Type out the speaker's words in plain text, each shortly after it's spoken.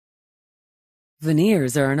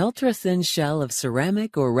Veneers are an ultra-thin shell of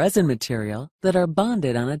ceramic or resin material that are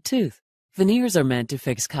bonded on a tooth. Veneers are meant to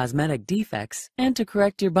fix cosmetic defects and to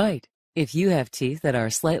correct your bite. If you have teeth that are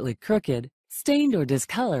slightly crooked, stained or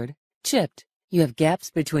discolored, chipped, you have gaps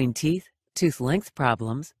between teeth, tooth length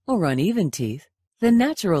problems, or uneven teeth, then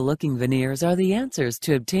natural-looking veneers are the answers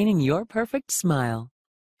to obtaining your perfect smile.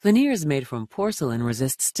 Veneers made from porcelain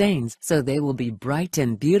resist stains, so they will be bright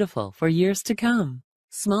and beautiful for years to come.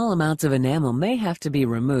 Small amounts of enamel may have to be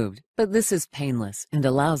removed, but this is painless and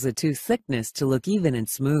allows the tooth thickness to look even and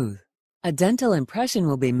smooth. A dental impression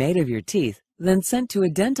will be made of your teeth, then sent to a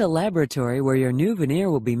dental laboratory where your new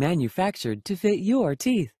veneer will be manufactured to fit your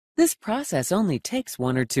teeth. This process only takes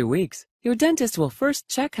 1 or 2 weeks. Your dentist will first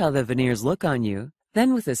check how the veneers look on you,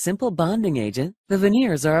 then with a simple bonding agent, the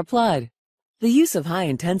veneers are applied. The use of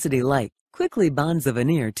high-intensity light quickly bonds the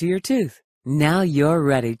veneer to your tooth. Now you're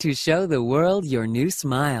ready to show the world your new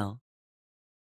smile.